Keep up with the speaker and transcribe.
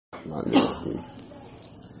الرحمن الرحیم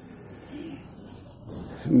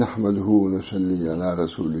نحمدہ ونصلی علی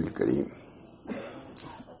رسول الکریم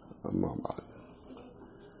اما بعد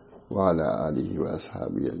وعلی آلہ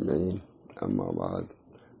واصحابہ اجمعین اما بعد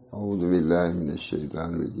اعوذ باللہ من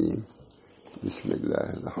الشیطان الرجیم بسم اللہ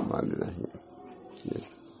الرحمن الرحیم.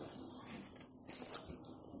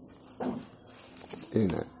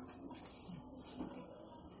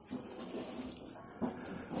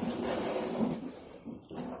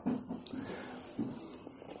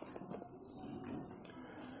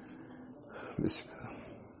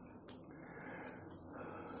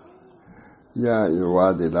 یا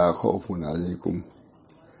عباد لا خوف علیکم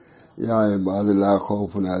یا عباد لا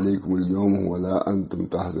خوف علیکم اليوم ولا انتم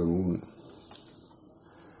تحزنون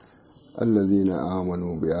الذین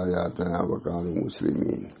آمنوا بآیاتنا وکانوا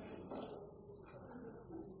مسلمین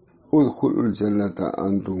ادخلوا الجنة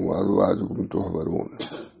انتم وازواجکم تحبرون.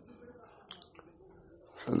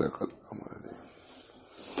 صدق اللہ علیہ.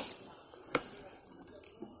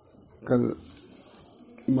 کل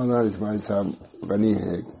مولانا اسماعیل صاحب غنی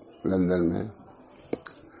ہے لندن میں،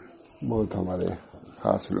 بہت ہمارے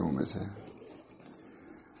خاص لوگوں میں سے،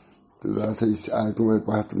 تو ذرا سے اس آیتوں میں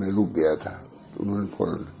پڑھتے میں رک گیا تھا، تو انہوں نے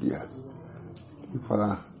فوراً کیا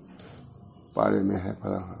فلاں پارے میں ہے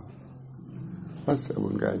فلاں، بس اب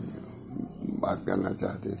ان کا بات کرنا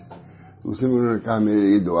چاہتے تھے، اسی میں انہوں نے کہا میرے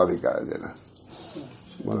لیے دعا بھی کرا دینا.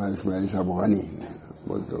 مولانا اسماعیل صاحب غنی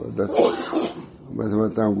بہت زبردست، میں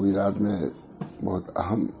سمجھتا ہوں گجرات میں بہت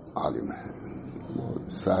اہم عالم ہے، بہت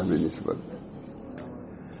صاحب نسبت.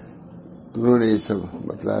 تو انہوں نے یہ سب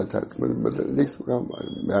بتلایا تھا، لکھ چکا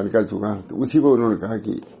بیان کر چکا، تو اسی کو انہوں نے کہا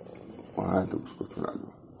کہ وہاں تو اس کو سنا دو.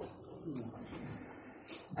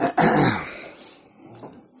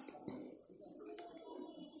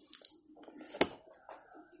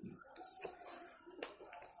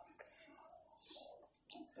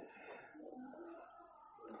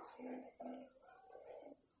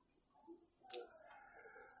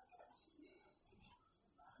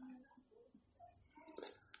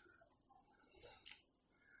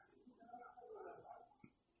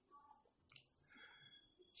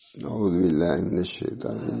 اعوذ باللہ من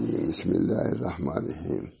الشیطان الرجیم بسم اللہ الرحمن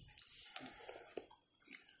الرحیم.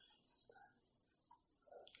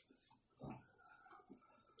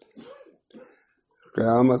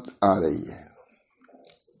 قیامت آ رہی ہے.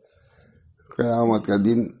 قیامت کا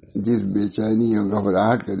دن جس بے چینی اور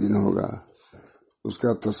گھبراہٹ کا دن ہوگا اس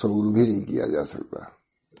کا تصور بھی نہیں کیا جا سکتا.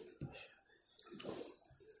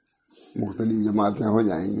 مختلف جماعتیں ہو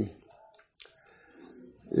جائیں گی،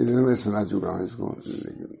 میں سنا چکا ہوں اس کو،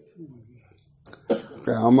 لیکن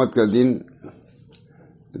قیامت کا دن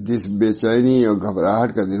جس بے چینی اور گھبراہٹ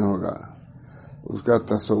کا دن ہوگا اس کا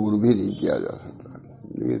تصور بھی نہیں کیا جا سکتا.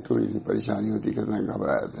 یہ تھوڑی سی پریشانی ہوتی، کتنا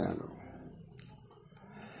گھبرا جاتے ہیں لوگ.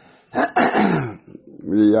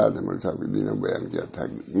 مجھے یاد ہے مول صاحب کے دنوں بیان کیا تھا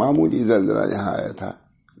کہ معمولی زلزلہ یہاں آیا تھا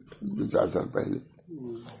 2-4 سال پہلے.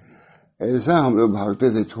 ایسا ہم لوگ بھاگتے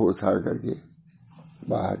تھے چھوڑ چھاڑ کر کے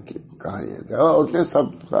باہر کی کہانی تھے، اور اتنے سب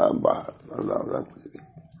باہر کچھ نہیں.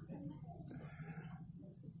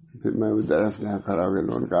 پھر میں وہ درخت یہاں کھڑا ہو گیا،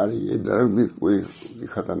 لون کہا یہ درخت بھی کوئی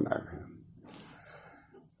خطرناک ہے.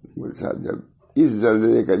 بولے صاحب جب اس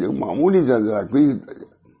زلزلے کا جو معمولی زلزلہ کوئی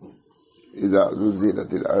اذا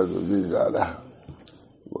زلزلت الارض زلزالها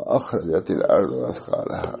واخرجت الارض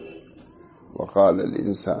اثقالها وقال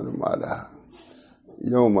الانسان ما لها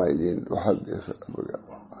يومئذ تحدث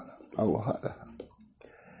اخبارها.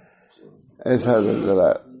 ایسا زلزلہ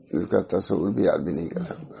اس کا تصور بھی آدمی نہیں کر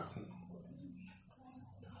سکتا.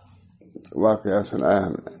 واقعہ سنایا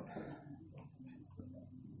ہم نے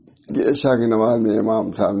کہ عشاء کی نماز میں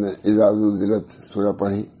امام صاحب نے اذا زلزلت سورہ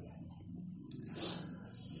پڑھی،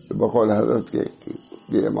 تو بقول حضرت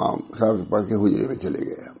کے امام صاحب پڑھ کے حجرے میں چلے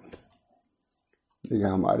گئے. لیکن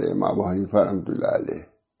ہمارے امام ابو حنیفہ رحمۃ اللہ علیہ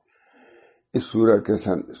اس سورہ کے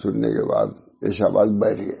سننے کے بعد عشاء بعد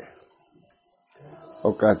بیٹھ گئے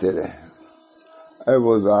اور کہتے رہے اے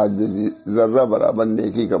وہ ذات جو ذرہ برابر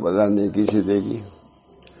نیکی کا بدلہ نیکی سے دے گی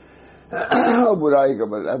اور برائی کا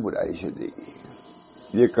بدلہ برائی سے دے گی.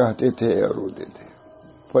 یہ کہتے تھے اور روتے تھے.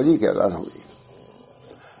 فری کے اعلان ہو گئی.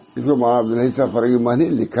 اس کو ماں عبدالحی صاحب فرقی معنی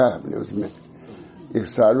لکھا ہے ہم نے، اس میں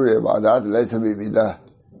اکثار العبادات لیس ببدعہ.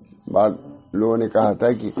 بعد لوگوں نے کہا تھا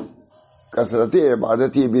کہ کثرت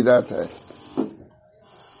عبادت ہی بدعت ہے.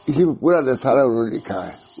 اسی میں پورا رسالہ انہوں نے لکھا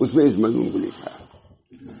ہے، اس میں اس مضمون کو لکھا ہے.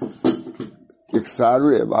 اکثار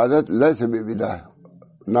العبادت لیس ببدعہ،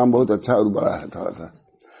 نام بہت اچھا اور بڑا ہے تھوڑا سا.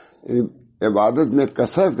 عبادت میں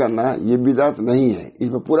کثرت کرنا یہ بدعت نہیں ہے، اس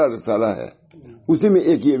میں پورا رسالہ ہے. اسی میں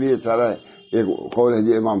ایک یہ بھی رسالہ ہے، ایک قول ہے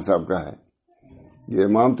جو امام صاحب کا ہے. یہ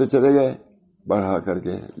امام تو چلے گئے بڑھا کر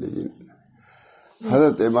کے. لیکن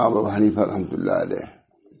حضرت امام ابو حنیفہ رحمۃ اللہ علیہ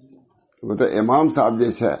مطلب امام صاحب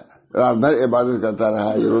جیسا رات بھر عبادت کرتا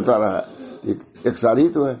رہا, یہ روتا رہا, ایک ساری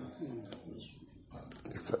تو ہے.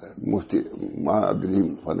 مفتی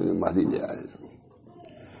مہدی لے آئے,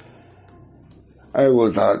 اے وہ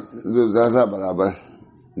تھا جو ذرہ برابر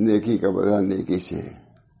نیکی کا بدلہ نیکی سے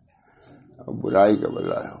اور برائی کا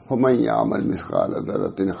بدلہ ہے. فمن یعمل مثقال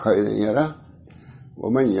ذرۃ خیرا یرہ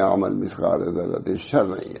ومن یعمل مثقال ذرۃ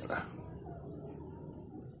شرا یرہ.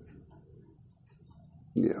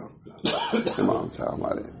 یہ امام صاحب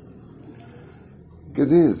ہمارے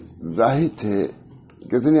کتنے زاہد تھے,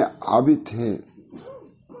 کتنے عابد تھے,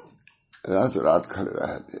 رات رات کھڑے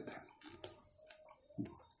رہتے تھے.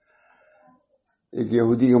 ایک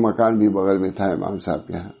یہودی کا مکان بھی بغل میں تھا امام صاحب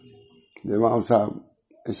کے یہاں. امام صاحب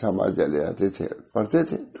شامات چلے جاتے تھے, پڑھتے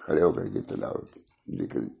تھے کھڑے ہو کر کے تلاوت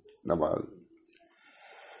ذکر نماز.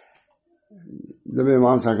 جب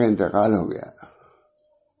امام صاحب کا انتقال ہو گیا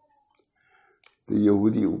تو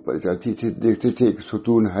یہودی اوپر چڑھتی تھے, دیکھتے تھے ایک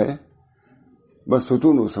ستون ہے, بس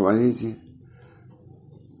ستون وہ سمجھ نہیں تھی.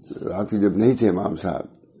 رات کو جب نہیں تھے امام صاحب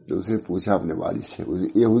تو اسے پوچھا اپنے والد سے,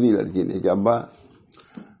 یہودی لڑکی نے, کہ ابا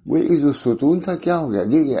وہ جو ستون تھا کیا ہو گیا,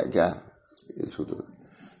 گر گیا کیا یہ ستون؟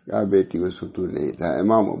 کہا بیٹی وہ ستون نہیں تھا,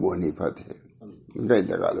 امام ابو حنیفہ تھے, ان کا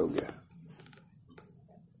انتقال ہو گیا.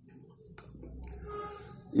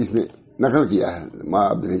 اس میں نقل کیا ہے ماں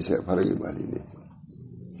عبدالعی سے فرغی والی نے.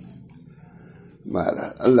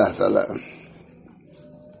 اللہ تعالی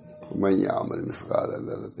من یعمل مثقال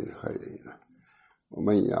ذرۃ خیرا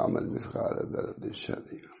ومن یعمل مثقال ذرۃ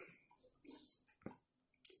شرا.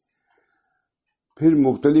 پھر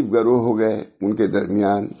مختلف گروہ ہو گئے ان کے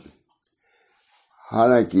درمیان.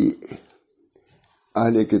 حالانکہ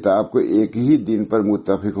اہل کتاب کو ایک ہی دن پر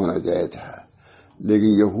متفق ہونا چاہیے تھا,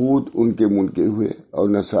 لیکن یہود ان کے منکر ہوئے اور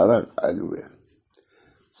نصارہ قائل ہوئے.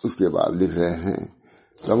 اس کے بعد لکھ رہے ہیں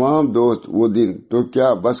تمام دوست وہ دن تو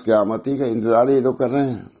کیا بس قیامتی کا انتظار یہ لوگ کر رہے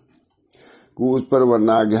ہیں کہ اس پر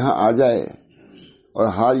ورنہ یہاں آ جائے, اور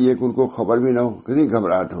حال یہ کہ ان کو خبر بھی نہ ہو. کتنی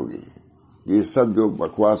گھبراہٹ ہوگی. یہ سب جو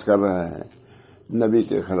بکواس کر رہے ہیں نبی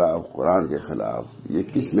کے خلاف, قرآن کے خلاف, یہ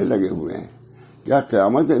کس میں لگے ہوئے ہیں؟ کیا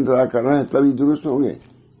قیامت کا انتظار کر رہے ہیں تبھی درست ہوں گے؟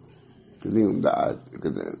 کتنی عمدہ,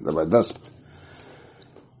 کتنے زبردست.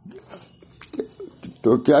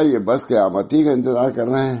 تو کیا یہ بس قیامتی کا انتظار کر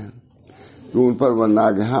رہے ہیں کہ ان پر وہ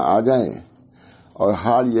ناگہاں آ جائے, اور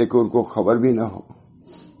حال یہ کہ ان کو خبر بھی نہ ہو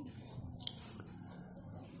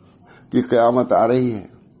کہ قیامت آ رہی ہے؟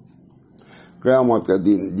 قیامت کا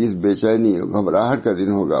دن جس بے چینی اور گھبراہٹ کا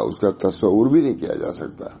دن ہوگا اس کا تصور بھی نہیں کیا جا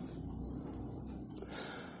سکتا.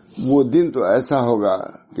 وہ دن تو ایسا ہوگا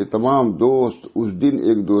کہ تمام دوست اس دن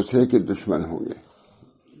ایک دوسرے کے دشمن ہوں گے.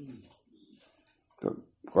 تو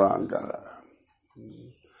قرآن کہہ رہا ہے,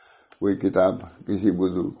 کوئی کتاب کسی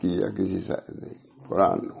بزرگ کی یا کسی شاعر نہیں,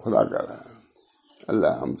 قرآن خدا کہہ رہا ہے.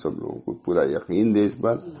 اللہ ہم سب لوگوں کو پورا یقین دے اس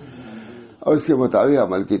پر اور اس کے مطابق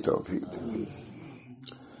عمل کی توفیق دے.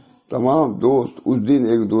 تمام دوست اس دن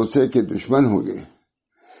ایک دوسرے کے دشمن ہوں گے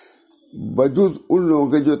بجز ان لوگوں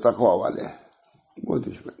کے جو تقوی والے ہیں, وہ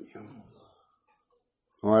دشمن ہیں.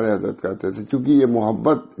 ہمارے حضرت کہتے تھے چونکہ یہ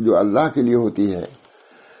محبت جو اللہ کے لیے ہوتی ہے,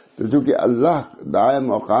 تو چونکہ اللہ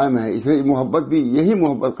دائم و قائم ہے, اس لیے محبت بھی یہی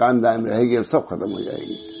محبت قائم دائم رہے گی اور سب ختم ہو جائے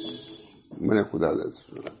گی. میں نے خدا سے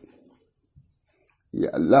سنا یہ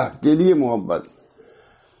اللہ کے لیے محبت,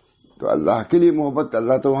 تو اللہ کے لیے محبت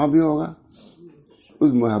اللہ تو وہاں بھی ہوگا,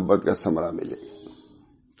 اس محبت کا ثمرہ ملے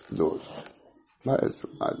گا. دوست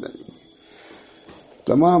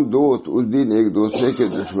تمام دوست اس دن ایک دوسرے کے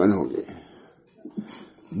دشمن ہوں گے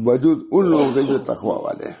وجود ان لوگوں کے جو تقوی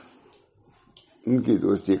والے ہیں, ان کی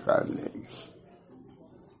دوستی قائم رہے گی.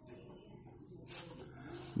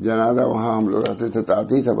 جنازہ وہاں ہم لوگ آتے تھے تو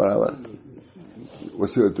آتے ہی تھا برابر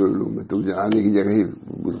وسیعت العلوم میں, تو جنازے کی جگہ ہی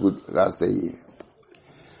بالکل راستہ ہی ہے.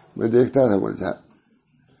 میں دیکھتا تھا مول صاحب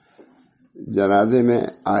جنازے میں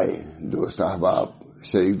آئے دو صاحباب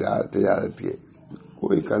شریک دار تجارت کے,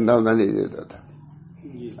 کوئی کندھا ودھا نہیں دیتا تھا.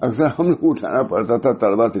 اکثر ہم لوگ اٹھانا پڑتا تھا,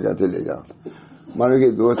 طلبا سے کہتے لے جاؤ. مانو کہ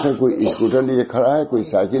دوست ہے, کوئی اسکوٹر لیے کھڑا ہے, کوئی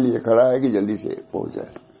سائیکل لیے کھڑا ہے کہ جلدی سے پہنچ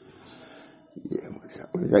جائے.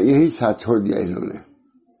 یہی ساتھ چھوڑ دیا انہوں نے.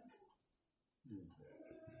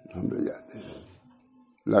 ہم لوگ جاتے ہیں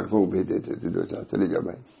لڑکوں کو بھیج دیتے تھے, دو چار چلے جاؤ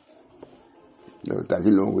بھائی, تاکہ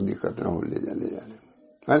لوگوں کو دقت نہ ہو لے جانے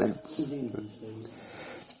ہے نا.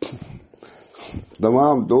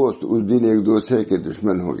 تمام دوست اس دن ایک دوسرے کے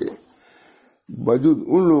دشمن ہوں گے وجود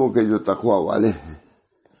ان لوگوں کے جو تقوی والے ہیں.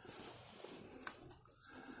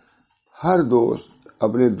 ہر دوست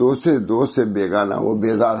اپنے دوست سے بیگانہ, وہ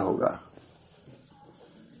بیزار ہوگا.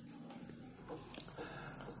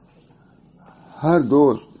 ہر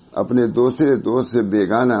دوست اپنے دوسرے دوست سے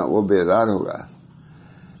بیگانہ و بیزار ہوگا،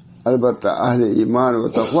 البتہ اہل ایمان و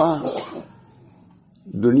تقوی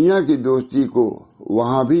دنیا کی دوستی کو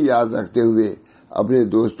وہاں بھی یاد رکھتے ہوئے اپنے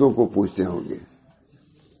دوستوں کو پوچھتے ہوں گے۔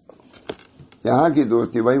 یہاں کی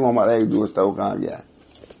دوستی، بھائی وہ ہمارا ایک دوست تھا، وہ کہاں گیا؟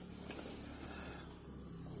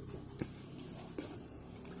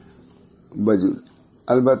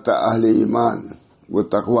 البتہ اہل ایمان و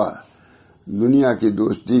تقوی دنیا کی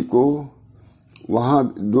دوستی کو وہاں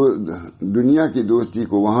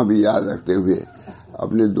بھی یاد رکھتے ہوئے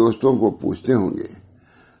اپنے دوستوں کو پوچھتے ہوں گے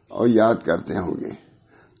اور یاد کرتے ہوں گے،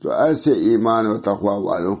 تو ایسے ایمان و تقوی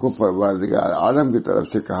والوں کو پروردگار عالم کی طرف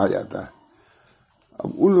سے کہا جاتا ہے۔ اب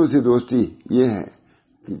ان لوگوں سے دوستی یہ ہے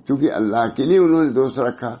کہ چونکہ اللہ کے لیے انہوں نے دوست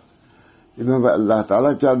رکھا، انہوں نے اللہ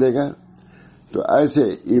تعالیٰ کیا دے گا، تو ایسے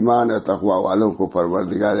ایمان و تقوی والوں کو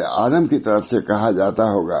پروردگار عالم کی طرف سے کہا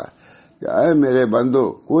جاتا ہوگا کہ اے میرے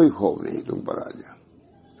بندو کوئی خوف نہیں تم پر آج،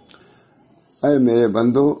 اے میرے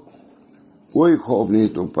بندو کوئی خوف نہیں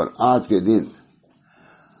تم پر آج کے دن،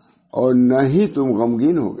 اور نہ ہی تم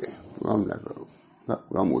غمگین ہو گئے، غم نہ کرو،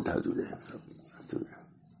 غم اٹھا چکے ہیں سب۔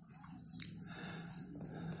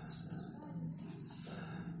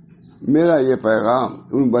 میرا یہ پیغام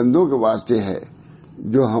ان بندوں کے واسطے ہے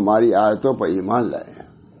جو ہماری آیتوں پر ایمان لائے۔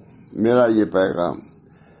 میرا یہ پیغام،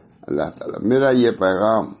 اللہ تعالیٰ، میرا یہ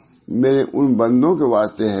پیغام میرے ان بندوں کے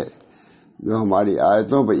واسطے ہے جو ہماری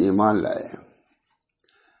آیتوں پر ایمان لائے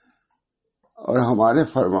اور ہمارے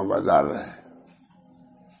فرما بردار رہے۔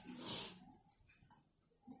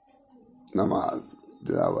 نماز،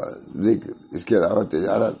 تلاوت، ذکر، اس کے علاوہ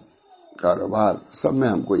تجارت، کاروبار، سب میں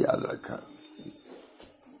ہم کو یاد رکھا۔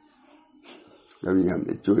 کبھی ہم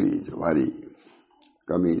نے چوری، چماری،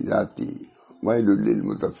 کمی ذاتی، ویل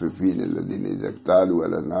للمطففین الذین اذا اکتالوا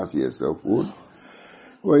علی الناس یستوفون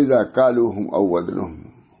واذا کالوہم او وزنہم،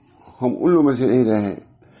 ہم ان لوگوں میں سے نہیں رہے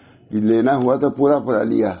کہ لینا ہوا تو پورا پورا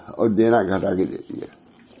لیا اور دینا گھٹا کے دے دیا۔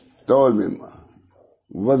 تول میں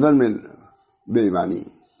وزن میں بے ایمانی،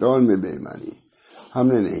 تول میں بے ایمانی ہم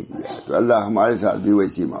نے نہیں کیا، تو اللہ ہمارے ساتھ بھی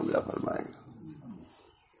ویسی معاملہ فرمائے گا۔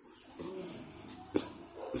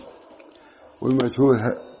 وہ مشہور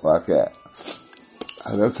ہے واقعہ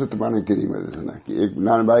حضرت سے تمہارے کریم نے سنا کہ ایک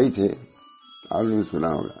نان بھائی تھے، آپ نے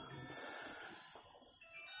سنا ہوگا،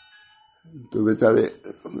 تو بیچارے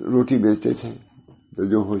روٹی بیچتے تھے، تو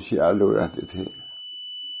جو ہوشیار لوگ رہتے تھے،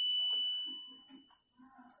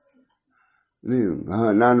 نہیں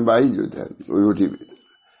ہاں نان بھائی جو تھا وہ روٹی،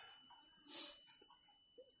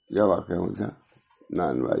 کیا واقعہ ہو تھا،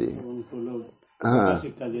 نان بھائی ہاں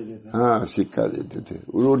سکہ دیتے تھے،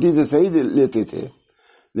 وہ روٹی تو صحیح لیتے تھے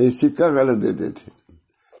لیکن سکہ غلط دیتے تھے۔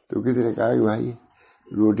 تو کسی نے کہا کہ بھائی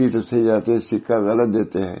روٹی تو صحیح جاتے، سکہ غلط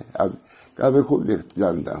دیتے ہیں۔ اب کہا میں خوب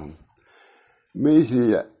جانتا ہوں، میں اس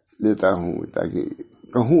لیے لیتا ہوں تاکہ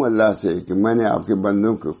کہوں اللہ سے کہ میں نے آپ کے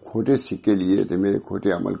بندوں کے کھوٹے سکے لیے تھے، میرے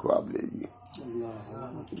کھوٹے عمل کو آپ لے لیے۔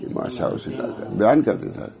 ماشاء اللہ بیان کرتے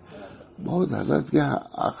تھے، بہت حضرت کے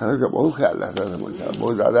آخرت کا بہت خیال رکھتا تھا مجھے،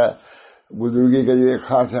 بہت زیادہ بزرگی کا جو ایک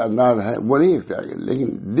خاص انداز ہے وہ نہیں اختیار کیا، لیکن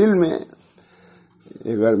دل میں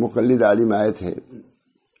ایک غیر مقلد عالم آئے تھے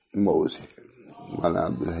مئو سے، مولانا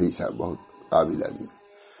عبدالحی صاحب، بہت قابل آدمی۔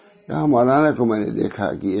 یہاں مولانا کو میں نے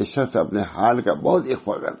دیکھا کہ یہ شخص اپنے حال کا بہت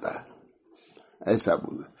اخفا کرتا ہے، ایسا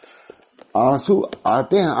بولا، آنسو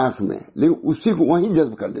آتے ہیں آنکھ میں لیکن اسی کو وہیں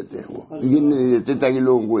جذب کر دیتے ہیں، وہ گن نہیں دیتے تاکہ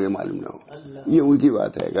لوگوں کو یہ معلوم نہ ہو، یہ ان کی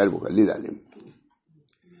بات ہے غیر مقلد عالم۔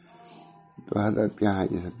 تو حضرت کے یہاں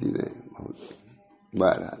یہ سب چیزیں بہت،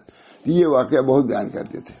 بہرحال یہ واقعہ بہت بیان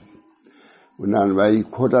کرتے تھے۔ وہ نان بھائی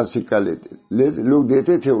کھوٹا سکہ لیتے، لوگ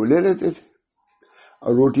دیتے تھے، وہ لے لیتے تھے،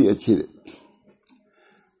 اور روٹی اچھی دیتے۔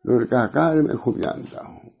 انہوں نے کہا میں خوب جانتا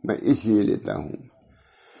ہوں، میں اس لیے لیتا ہوں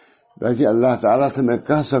تاکہ اللہ تعالیٰ سے میں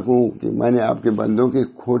کہہ سکوں کہ میں نے آپ کے بندوں کے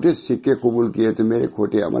کھوٹے سکے قبول کیے تو میرے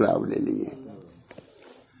کھوٹے عمل آپ لے لیے۔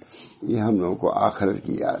 یہ ہم لوگوں کو آخرت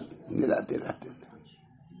کی یاد دلاتے رہتے تھے،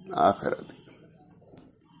 آخرت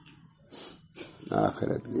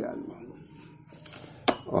کی یاد میں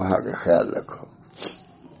وہاں کا خیال رکھو۔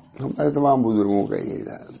 ہمارے تمام بزرگوں کا یہی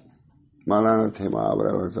رہا، مولانا تھے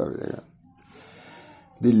وہاں سب جگہ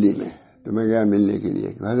دلی میں، تو میں گیا ملنے کے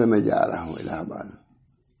لیے کہ بھائی میں جا رہا ہوں الہ آباد۔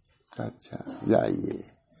 اچھا جائیے،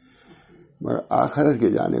 مگر آخرت کے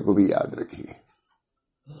جانے کو بھی یاد رکھیے۔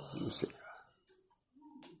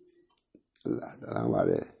 اللہ تعالیٰ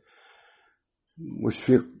ہمارے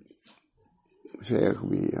مشفق شیخ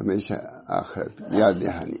بھی ہمیشہ آخرت یاد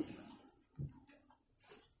دہانی،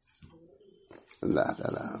 اللہ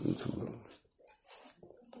تعالیٰ ہم سب۔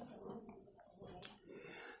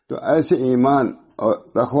 تو ایسے ایمان اور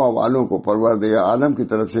تقوی والوں کو پروردگار عالم کی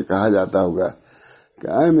طرف سے کہا جاتا ہوگا کہ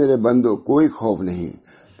اے میرے بندو کوئی خوف نہیں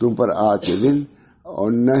تم پر آج کے دن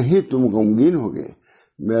اور نہ ہی تم غمگین ہوگے.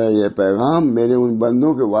 میرا یہ پیغام میرے ان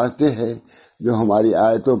بندوں کے واسطے ہے جو ہماری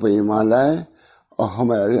آیتوں پر ایمان لائے اور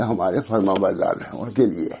ہمارے فرما بردار ہیں. ان کے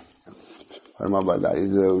لیے فرما برداری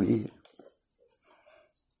ضروری ہے.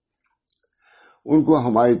 ان کو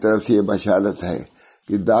ہماری طرف سے یہ بشارت ہے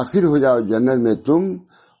کہ داخل ہو جاؤ جنت میں تم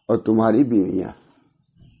اور تمہاری بیویاں.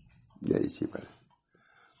 اسی پر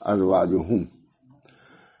ازواجہم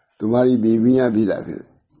تمہاری بیویاں بھی داخل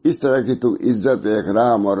اس طرح کی تم عزت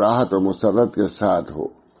اکرام اور راحت اور مسرت کے ساتھ ہو.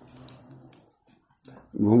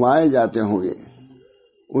 گھمائے جاتے ہوں گے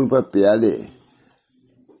ان پر پیالے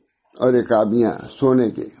اور رکابیاں سونے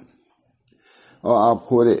کے اور آپ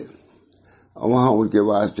خورے، اور وہاں ان کے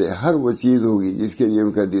واسطے ہر وہ چیز ہوگی جس کے لیے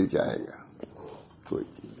ان کا دل چاہے گا. کوئی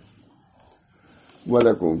چیز.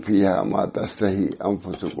 وَلَكُمْ فِيهَا مَا تَشْتَهِي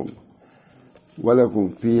أَنفُسُكُمْ وَلَكُمْ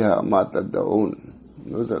فِيهَا مَا تَدَّعُونَ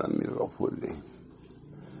نُزُلًا مِّن غَفُورٍ رَّحِيمٍ.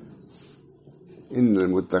 إِنَّ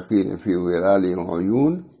الْمُتَّقِينَ فِي ظِلَالٍ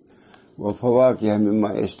وَعُيُونٍ وَفَوَاكِهَ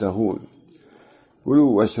مِمَّا يَشْتَهُونَ كُلُوا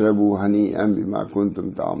وَاشْرَبُوا هَنِيئًا بِمَا كُنتُمْ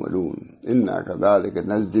تَعْمَلُونَ إِنَّا كَذَلِكَ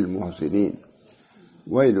نَجْزِي الْمُحْسِنِينَ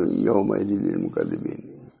وَيْلٌ يَوْمَئِذٍ لِّلْمُكَذِّبِينَ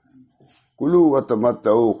كُلُوا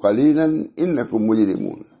وَتَمَتَّعُوا قَلِيلًا إِنَّكُمْ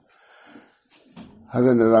مُجْرِمُونَ.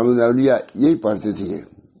 حضرت نظام الدین اولیاء یہی پڑھتے تھے.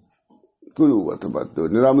 کلوا وتمتعوا.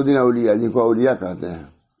 نظام الدین اولیاء جن کو اولیاء کہتے ہیں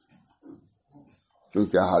ان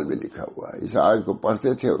کے حال میں لکھا ہوا ہے. اس آیت کو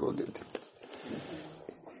پڑھتے تھے اور روتے تھے.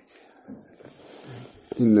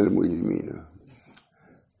 ان المجرمین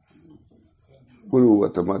کلوا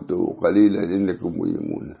وتمتعوا قلیلا انکم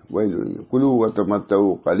مجرمون ویل. کلوا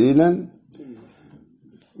وتمتعوا قلیلا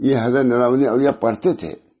یہ حضرت نظام الدین اولیاء پڑھتے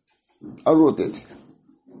تھے اور روتے تھے.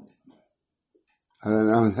 حضرت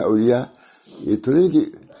نظام الدین اولیاء یہ تو نہیں کہ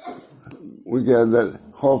ان کے اندر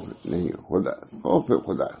خوف نہیں، خدا خوف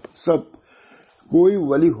خدا. سب کوئی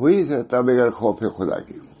ولی ہو ہی سکتا بغیر خوف خدا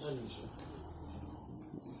کی.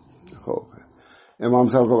 خوف ہے. امام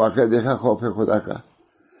صاحب کا واقعہ دیکھا خوف خدا کا.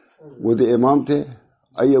 وہ تو امام تھے،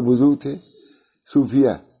 ائی بزرگ تھے،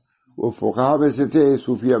 صوفیہ. وہ فقہا میں سے تھے،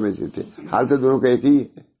 صوفیہ میں سے تھے. حال تو دونوں کا ایک ہی ہے.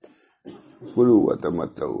 کلوا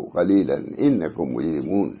وتمتعوا قلیلا انکم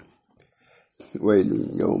مجرمون ویل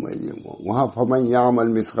یومئذ. وہاں فمن یعمل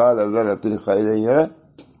مثقال ذرۃ خیرا یرہ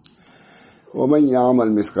ومن یعمل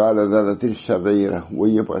مثقال ذرۃ شرا یرہ. وہ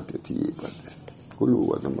یہ پڑھتے تھے، یہ پڑھتے ہیں کلوا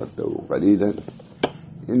وتمتعوا قلیلا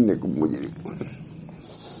انکم مجرمون.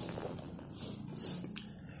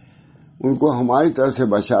 ان کو ہماری طرف سے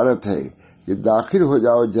بشارت ہے کہ داخل ہو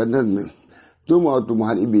جاؤ جنت میں تم اور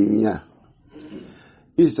تمہاری بیویاں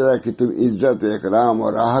اس طرح کہ تم عزت اکرام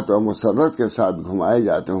اور راحت اور مسرت کے ساتھ گھمائے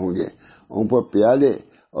جاتے ہوں گے. ان پر پیالے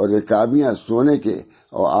اور رکابیاں سونے کے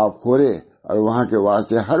اور آپ خورے، اور وہاں کے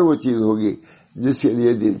واسطے ہر وہ چیز ہوگی جس کے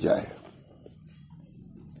لیے دل چاہے.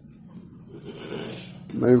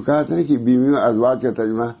 میں نے کہا تھا کہ بیویوں ازواج کا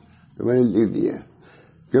ترجمہ تو میں نے لکھ دیا،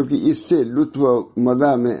 کیونکہ اس سے لطف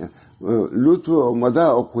و مزہ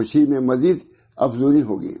اور خوشی میں مزید افزونی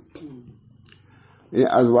ہوگی.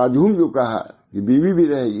 ازواجہم جو کہا کہ بیوی بھی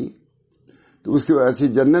رہے گی تو اس کی وجہ سے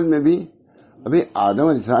جنت میں بھی. ابھی آدم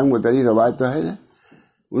علیہ السلام متعلق روایت تو ہے نا،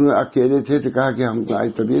 انہوں اکیلے تھے تو کہا کہ ہم تمہاری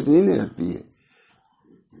طبیعت نہیں رکھتی ہے،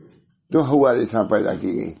 تو حوا علیہ السلام پیدا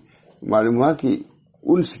کی گئی. معلوم ہوا کہ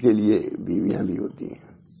انس کے لیے بیویاں بھی ہوتی ہیں.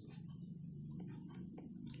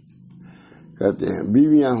 کہتے ہیں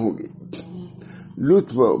بیویاں ہوں گی،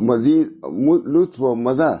 لطف و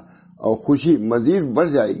مزہ اور خوشی مزید بڑھ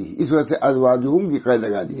جائے گی. اس وجہ سے ازواجہم کی قید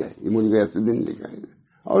لگا دیا ہے. یہ مجھے دن لکھا ہے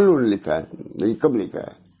اور انہوں نے لکھا ہے، لیکن کب لکھا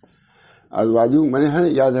ہے ازواجہم. میں نے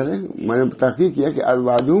یاد ہے میں نے تحقیق کیا کہ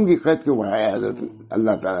ازواجہم کی قید کیوں بڑھایا حضرت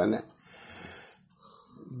اللہ تعالیٰ نے.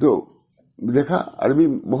 تو دیکھا عربی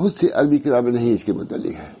بہت سی عربی کتابیں نہیں اس کے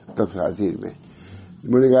متعلق ہے تفسیر میں.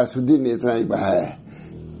 مجھے الدین نے اتنا ہی بڑھایا ہے.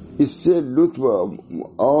 اس سے لطف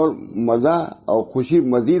اور مزہ اور خوشی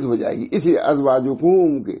مزید ہو جائے گی. اس لیے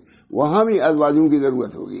ازواجکم کے وہاں بھی ازواجوں کی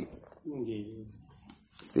ضرورت ہوگی.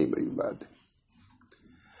 اتنی بڑی بات ہے.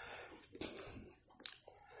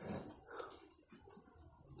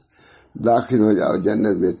 داخل ہو جاؤ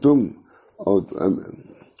جنت میں تم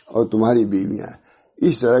اور تمہاری بیویاں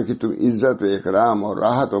اس طرح کی تم عزت و اکرام اور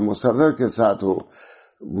راحت اور مسرت کے ساتھ ہو.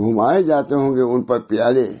 گھمائے جاتے ہوں گے ان پر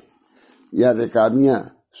پیالے یا رکابیاں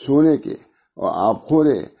سونے کے اور آپ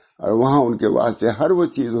خورے، اور وہاں ان کے واسطے ہر وہ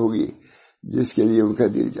چیز ہوگی جس کے لیے ان کا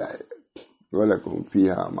دل جائے. وَلَكُمْ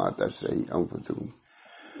فِيهَا مَا تَشْتَهِي أَنفُسُكُمْ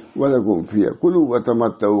وَلَكُمْ فِيهَا كُلُوا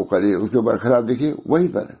وَتَمَتَّعُوا قَلِيلًا. اس کے برخلاف دیکھیے وہی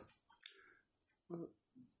پر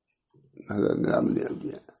حضرت نظام دیا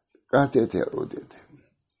کہتے تھے اور روتے تھے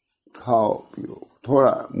کھاؤ پیو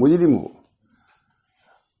تھوڑا مجرم ہو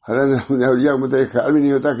حضرت اولیاء کو متعلق خیال بھی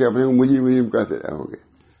نہیں ہوتا کہ اپنے کو مجرم کہتے رہو گے،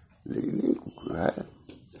 لیکن ہے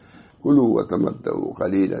کلوا وتمتعوا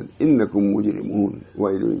قلیلا انکم مجرمون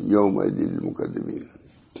ویل یومئذ للمکذبین۔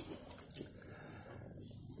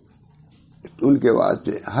 ان کے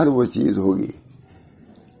واسطے ہر وہ چیز ہوگی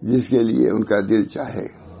جس کے لیے ان کا دل چاہے،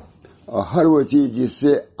 اور ہر وہ چیز جس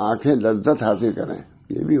سے آنکھیں لذت حاصل کریں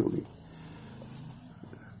یہ بھی ہوگی۔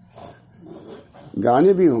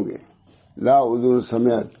 گانے بھی ہوں گے، لا اذن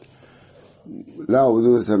سمعت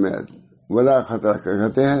ولا خطر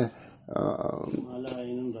کہتے ہیں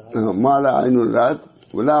مالا عین رات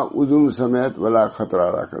ولا اذن سمعت ولا خطرہ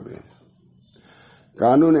راکبے۔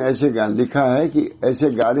 قانون نے ایسے گانے لکھا ہے کہ ایسے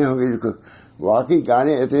گانے ہوں گے جس کو واقعی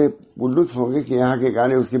گانے ایسے لطف ہوں گے کہ یہاں کے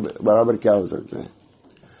گانے اس کے برابر کیا ہو سکتے ہیں۔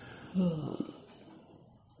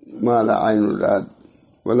 مالا عین رات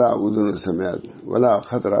ولا اذن سمعت ولا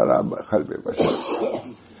خطرہ قلب بشر،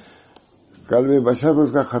 قلب بشر پر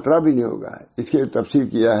اس کا خطرہ بھی نہیں ہوگا۔ اس کی تفسیر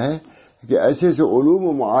کیا ہے کہ ایسے ایسے علوم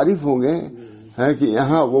و معارف ہوں گے ہیں کہ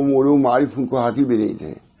یہاں وہ علوم معارف ان کو حاصل بھی نہیں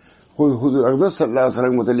تھے۔ خود حضرت صلی اللہ علیہ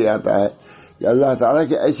وسلم متعلق آتا ہے کہ اللہ تعالیٰ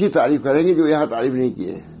کی ایسی تعریف کریں گے جو یہاں تعریف نہیں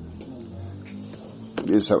کیے۔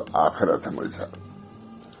 یہ سب آخرت ہے، مجھے سب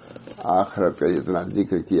آخرت کا جتنا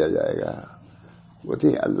ذکر کیا جائے گا وہ تو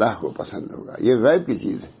اللہ کو پسند ہوگا۔ یہ غیب کی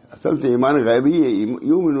چیز ہے، اصل تو ایمان غیب ہی ہے،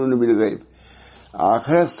 یؤمنون بالغیب۔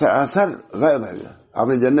 آخرت سراسر غیب ہے۔ آپ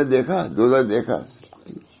نے جنت دیکھا، دوزخ دیکھا،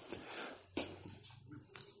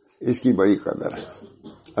 اس کی بڑی قدر ہے۔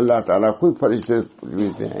 اللہ تعالیٰ خود فرشتے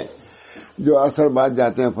بھیجتے ہیں جو اثر بعد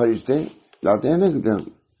جاتے ہیں، فرشتے جاتے ہیں نا کہ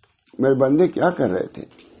میرے بندے کیا کر رہے تھے،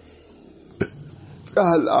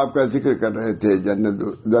 کل آپ کا ذکر کر رہے تھے،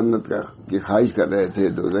 جنت کی خواہش کر رہے تھے،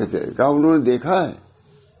 دوزخ سے، کہا انہوں نے دیکھا ہے؟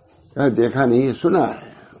 کہا دیکھا نہیں، سنا ہے۔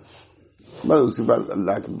 بس اس کے بعد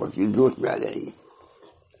اللہ کی بخشش جوش میں آ جائے گی۔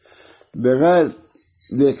 بغیر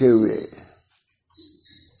دیکھے ہوئے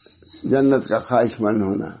جنت کا خواہش مند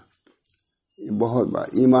ہونا یہ بہت بڑا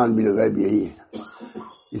ایمان بالغیب یہی ہے۔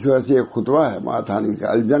 اس وجہ سے ایک خطبہ ہے ماتھانی کا،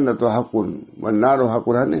 الجنت حق والنار حق،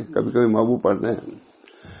 ہے کبھی کبھی محبوب پڑھتے ہیں،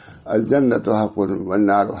 الجنت حق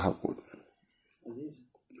والنار حق،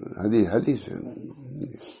 حدیث ہے۔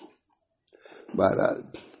 بہرحال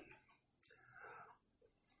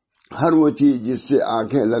ہر وہ چیز جس سے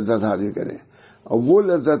آنکھیں لذت حاصل کریں، اور وہ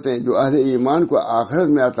لذتیں جو اہل ایمان کو آخرت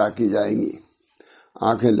میں عطا کی جائیں گی،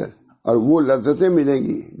 آنکھیں اور وہ لذتیں ملیں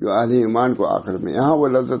گی جو اہل ایمان کو آخرت میں۔ یہاں وہ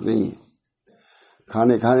لذت نہیں ہے،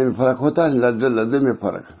 کھانے میں فرق ہوتا ہے، لذت میں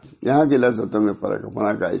فرق، یہاں کی لذتوں میں فرق ہے،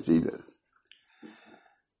 فنا کا ایسی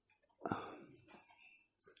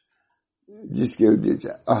جس کے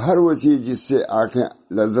ہر وہ چیز جس سے آنکھیں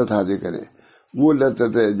لذت حاصل کریں، وہ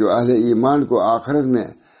لذتیں جو اہل ایمان کو آخرت میں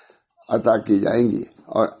عطا کی جائیں گی۔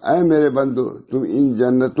 اور اے میرے بندو تم ان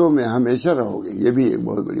جنتوں میں ہمیشہ رہو گے، یہ بھی ایک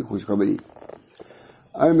بہت بڑی خوشخبری۔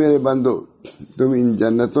 اے میرے بندو تم ان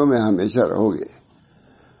جنتوں میں ہمیشہ رہو گے،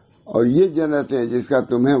 اور یہ جنتیں جس کا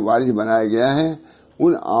تمہیں وارث بنایا گیا ہے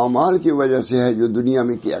ان اعمال کی وجہ سے ہے جو دنیا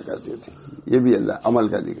میں کیا کرتے تھے۔ یہ بھی اللہ عمل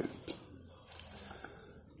کا ذکر۔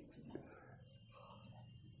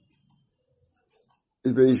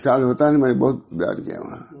 اس پہ اشکال ہوتا ہے، میں نے بہت بیان کیا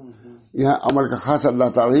وہاں۔ یہاں عمل کا خاص اللہ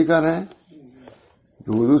تعالیٰ ہی کر رہے ہیں کہ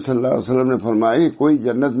حضور صلی اللہ علیہ وسلم نے فرمایا کہ کوئی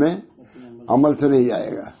جنت میں عمل سے نہیں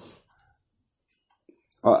جائے گا،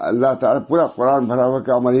 اور اللہ تعالیٰ پورا قرآن بھرا ہوا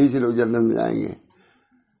کہ عمل ہی سے لوگ جنت میں جائیں گے۔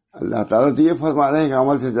 اللہ تعالیٰ تو یہ فرما رہے ہیں کہ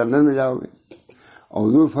عمل سے جنت میں جاؤ گے، اور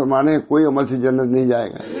حضور فرما رہے ہیں کوئی عمل سے جنت نہیں جائے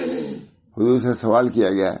گا۔ حضور سے سوال کیا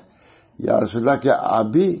گیا یا رسول اللہ کیا آپ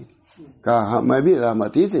بھی؟ کہا ہاں میں بھی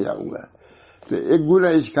رحمتی سے جاؤں گا۔ تو ایک گنا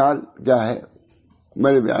اشکال کیا ہے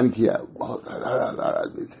میں نے بیان کیا، بہت ہزار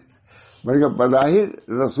آدمی تھے، بلکہ بظاہر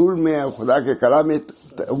رسول میں خدا کے کلام میں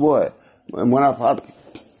وہ ہے منافات۔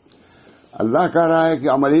 اللہ کہہ رہا ہے کہ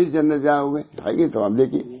عمل ہی جنت جاؤ گے، ہے کہ تو ہم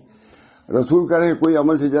دیکھیے رسول کہہ رہے ہیں کوئی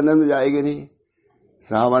عمل سے جنت میں جائے گی نہیں۔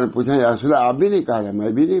 صحابہ نے پوچھا یا رسول اللہ آپ بھی نہیں کہا؟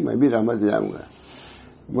 میں بھی نہیں، میں بھی رحمت سے جاؤں گا۔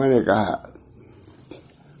 میں نے کہا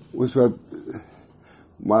اس وقت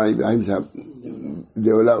مولانا ابراہیم صاحب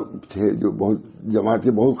دیولا تھے جو بہت جماعت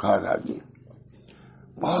کے بہت خاص آدمی،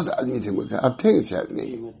 بہت آدمی تھے مجھ سے، اب تھے شاید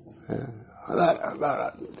نہیں، ہزار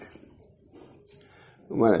آدمی تھے۔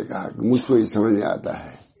 میں نے کہا کہ مجھ کو یہ سمجھ میں آتا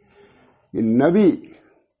ہے کہ نبی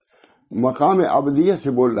مقام آبادیت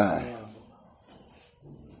سے بول رہا ہے،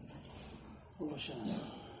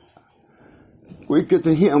 کوئی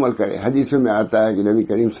کتنے ہی عمل کرے۔ حدیث میں آتا ہے کہ نبی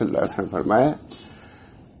کریم صلی اللہ علیہ وسلم فرمایا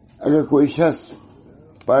اگر کوئی شخص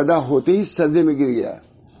پیدا ہوتے ہی سجدے میں گر گیا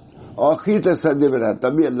اور آخر تک سجدے میں رہا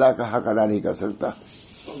تب بھی اللہ کا حق ادا نہیں کر سکتا،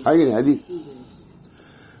 ہے کہ نہیں حدیث؟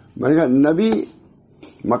 میں نے کہا نبی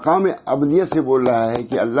مقام ابدیت سے بول رہا ہے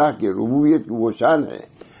کہ اللہ کی ربوبیت کی وہ شان ہے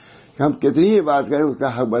کہ ہم کتنی ہی بات کریں اس کا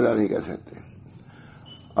حق ادا نہیں کر سکتے.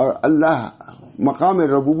 اور اللہ مقام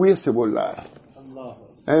ربوبیت سے بول رہا ہے,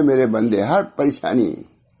 اے میرے بندے, ہر پریشانی,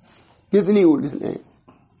 کتنی الجھنیں,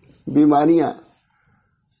 بیماریاں,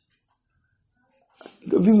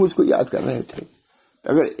 تو بھی مجھ کو یاد کر رہے تھے.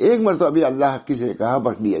 اگر ایک مرتبہ ابھی اللہ کسی نے کہا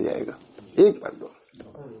بخش دیا جائے گا, ایک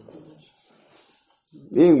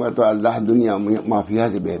مرتبہ اللہ دنیا مافیا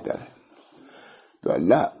سے بہتر ہے. تو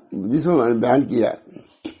اللہ جس میں نے بیان کیا,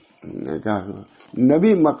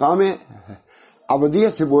 نبی مقام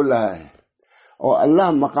ابدیت سے بول رہا ہے اور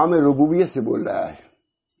اللہ مقام ربوبیت سے بول رہا ہے.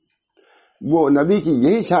 وہ نبی کی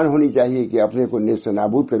یہی شان ہونی چاہیے کہ اپنے کو نیست و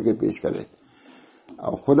نابود کر کے پیش کرے,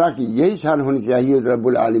 اور خدا کی یہی شان ہونی چاہیے, رب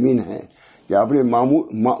العالمین ہے, کہ اپنے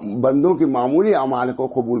بندوں کے معمولی اعمال کو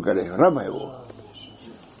قبول کرے. رب ہے وہ.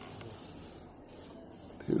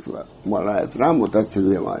 مولانا اتنا متاثر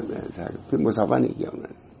ہوئے ہمارے میں, پھر مسافہ نہیں کیا انہوں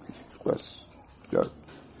نے, بس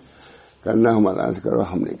کرنا ہمارا کرو,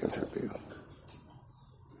 ہم نہیں کر سکتے.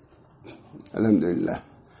 الحمدللہ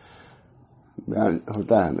بیان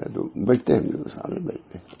ہوتا ہے نا تو بچتے ہیں, سامنے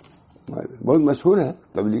بیٹھتے ہیں. بہت مشہور ہے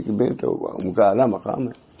تبلیغ میں, تو ان کا اعلیٰ مقام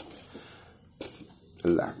ہے.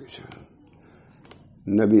 اللہ کے شان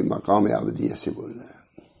نبی مقام ابدیت سے بول رہا ہے.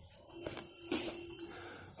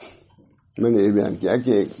 میں نے یہ بیان کیا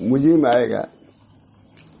کہ ایک مجرم آئے گا,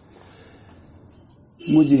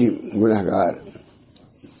 مجرم گنہگار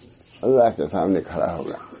اللہ کے سامنے کھڑا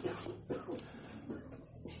ہوگا,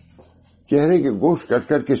 چہرے کے گوشت کٹ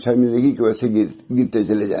کٹ کے شرمندگی کی وجہ سے گرتے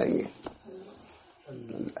چلے جائیں گے.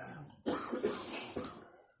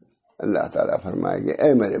 اللہ تعالیٰ فرمائے گے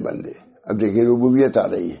اے میرے بندے, اب دیکھیے ربوبیت آ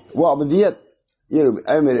رہی ہے, وہ ابدیت, یہ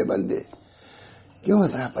اے میرے بندے کیوں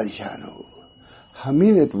ذرا پریشان ہو, ہم ہی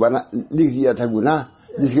نے تو لکھ دیا تھا گناہ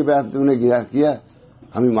جس کے بعد تم نے گناہ کیا,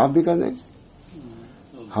 ہمیں معاف بھی کر دیں.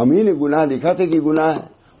 ہم ہی نے گناہ لکھا تھا کہ گناہ ہے,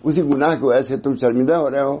 اسی گناہ کی وجہ سے تم شرمندہ ہو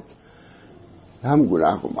رہے ہو, ہم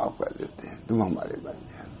گناہ کو معاف کر دیتے ہیں, تم ہمارے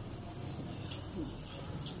بندے ہیں.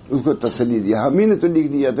 اس کو تسلی دیا, ہم ہی نے تو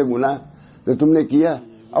لکھ دیا تھا گناہ, تو تم نے کیا,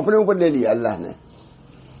 اپنے اوپر لے لیا اللہ نے,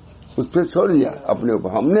 اس پہ چھوڑ دیا اپنے اوپر.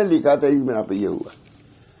 ہم نے لکھا تھا اس بنا پہ یہ ہوا.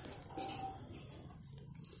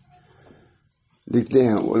 لکھتے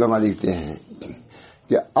ہیں علماء, لکھتے ہیں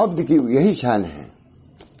کہ عبد کی یہی شان ہے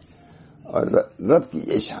اور رب کی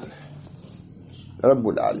یہ شان ہے. رب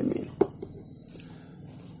العالمین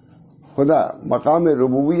خدا مقام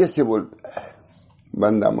ربوبیت سے بولتا ہے,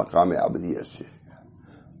 بندہ مقام ابدیت سے.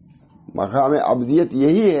 مقام ابدیت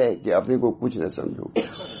یہی ہے کہ اپنے کو کچھ نہ سمجھو,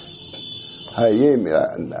 ہے یہ میرا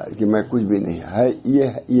انداز کہ میں کچھ بھی نہیں ہے,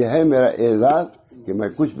 یہ ہے میرا اعزاز کہ میں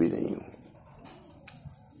کچھ بھی نہیں ہوں.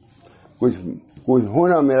 کچھ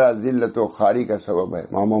ہونا میرا ذلت و خواری کا سبب ہے.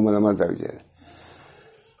 محمد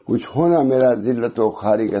کچھ ہونا میرا ذلت و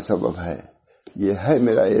خواری کا سبب ہے, یہ ہے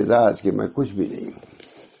میرا اعزاز کہ میں کچھ بھی نہیں ہوں.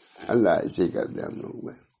 اللہ ایسے ہی کر دے ہم لوگ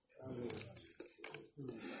میں.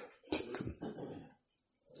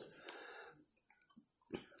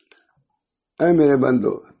 اے میرے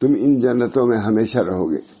بندو, تم ان جنتوں میں ہمیشہ رہو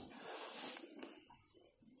گے,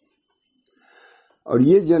 اور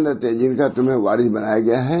یہ جنتیں جن کا تمہیں وارث بنایا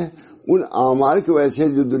گیا ہے ان اعمال کی وجہ سے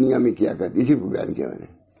جو دنیا میں کیا کرتی, اسی کو بیان کیا میں نے.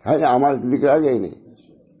 ہر اعمال ذکر آ گئے نہیں,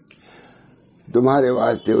 تمہارے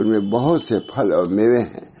واسطے ان میں بہت سے پھل اور میوے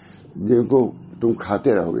ہیں جن کو تم کھاتے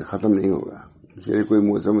رہو گے, ختم نہیں ہوگا, پھر کوئی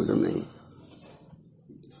موسم نہیں.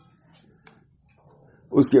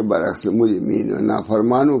 اس کے برعکس مجرمین اور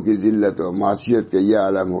نافرمانوں کی ذلت اور معصیت کا یہ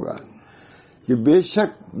عالم ہوگا کہ بے شک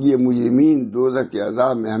یہ مجرمین دوزخ کے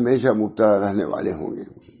عذاب میں ہمیشہ مبتلا رہنے والے ہوں گے,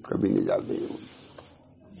 کبھی نجات نہیں ہوگی.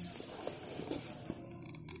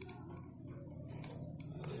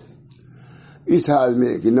 اس حال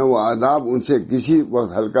میں کہ نہ وہ عذاب ان سے کسی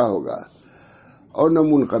وقت ہلکا ہوگا اور نہ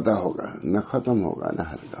منقطع ہوگا, نہ ختم ہوگا نہ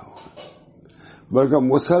ہلکا ہوگا, بلکہ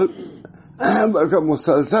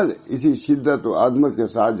مسلسل اسی شدت و عظمت کے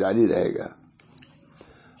ساتھ جاری رہے گا,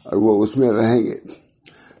 اور وہ اس میں رہیں گے.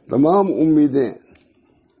 تمام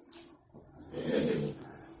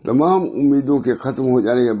امیدوں کے ختم ہو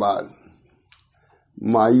جانے کے بعد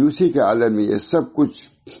مایوسی کے عالم میں یہ سب کچھ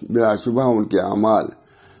بلا شبہ ان کے اعمال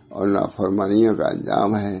اور نافرمانیوں کا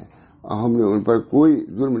انجام ہے, اور ہم نے ان پر کوئی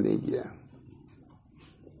ظلم نہیں کیا.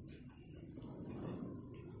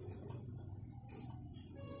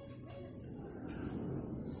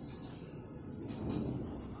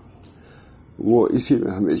 وہ اسی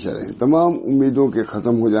میں ہمیشہ رہیں. تمام امیدوں کے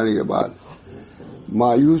ختم ہو جانے کے بعد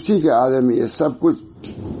مایوسی کے عالم میں یہ سب کچھ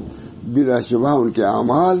بلا شبہ ان کے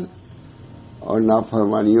اعمال اور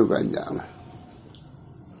نافرمانیوں کا انجام ہے,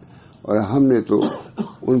 اور ہم نے تو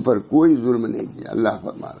ان پر کوئی ظلم نہیں کیا. اللہ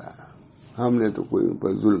فرما رہا ہے, ہم نے تو کوئی ان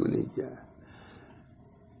پر ظلم نہیں کیا.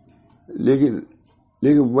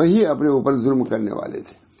 لیکن وہی اپنے اوپر ظلم کرنے والے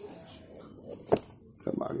تھے.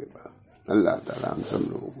 سب آگے بڑھا. اللہ تعالیٰ ہم سب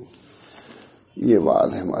لوگوں کو یہ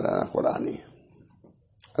بات ہے مولانا قرآنی.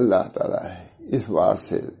 اللہ تعالیٰ ہے اس بات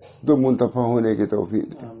سے تو منتفع ہونے کی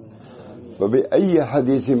توفیق ہے. فبأي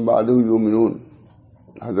حدیث بعدہ یؤمنون.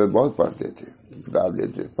 حضرت بہت پڑھتے تھے, کتاب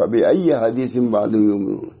لیتے. فبأي حدیث بعدہ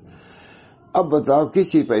یؤمنون. اب بتاؤ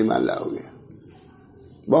کس چیز پر ایمان لاؤ گے؟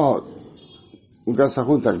 بہت ان کا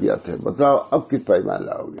سخن تربیت ہے. بتاؤ اب کس پر ایمان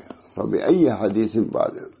لاؤ گے؟ فبأي حدیث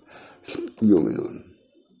بعدہ یؤمنون.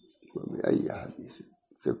 فبأي حدیث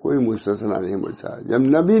سے کوئی مستثنا نہیں بچا. جب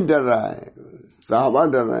نبی ڈر رہا ہے, صحابہ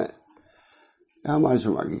ڈر رہے ہیں, ہمارے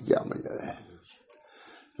شما کی کیا مزہ ہے؟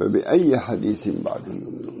 فبأي حدیث بعدہ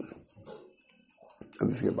یؤمنون. اب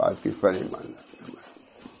اس کے بعد کس پر ایمان لانا؟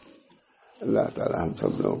 اللہ تعالیٰ ہم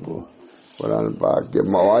سب لوگوں کو قرآن پاک کے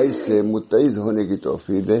مواعظ سے متعظ ہونے کی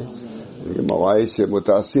توفیق دے, مواعظ سے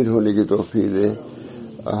متاثر ہونے کی توفیق دے,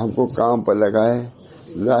 ہم کو کام پر لگائے,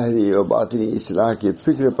 ظاہری اور باطنی اصلاح کی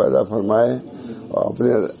فکر پیدا فرمائے, اور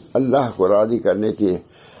اپنے اللہ کو راضی کرنے کی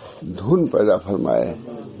دھن پیدا فرمائے.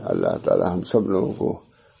 اللہ تعالیٰ ہم سب لوگوں کو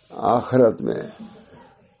آخرت میں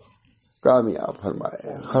کامیاب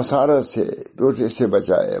فرمائے, خسارت سے ٹوٹے سے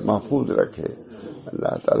بچائے, محفوظ رکھے.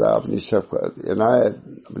 اللہ تعالیٰ اپنی شفقت, عنایت,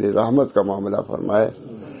 اپنی رحمت کا معاملہ فرمائے.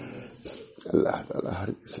 اللہ تعالیٰ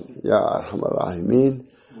ہر کسی, یا ارحم الراحمین,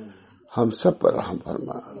 ہم سب پر رحم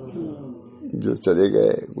فرما. جو چلے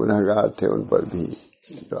گئے گنہگار تھے ان پر بھی,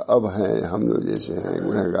 جو اب ہیں ہم لوگ جیسے ہیں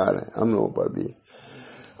گنہگار ہیں ہم لوگوں پر بھی,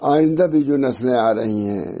 آئندہ بھی جو نسلیں آ رہی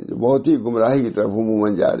ہیں جو بہت ہی گمراہی کی طرف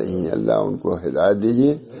عموماً جا رہی ہیں, اللہ ان کو ہدایت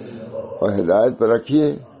دیجیے اور ہدایت پر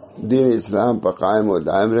رکھیے, دین اسلام پر قائم و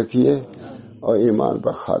دائم رکھیے, اور ایمان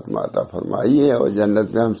پر خاتمہ عطا فرمائیے, اور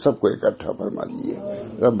جنت میں ہم سب کو اکٹھا فرما دیجیے.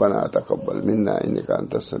 ربنا تقبل منا انک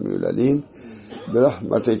انت السمیع العلیم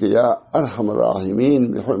برحمتک یا ارحم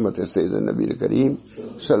الراحمین بحرمت سید النبی الکریم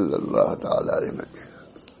صلی اللہ تعالی علیہ وسلم.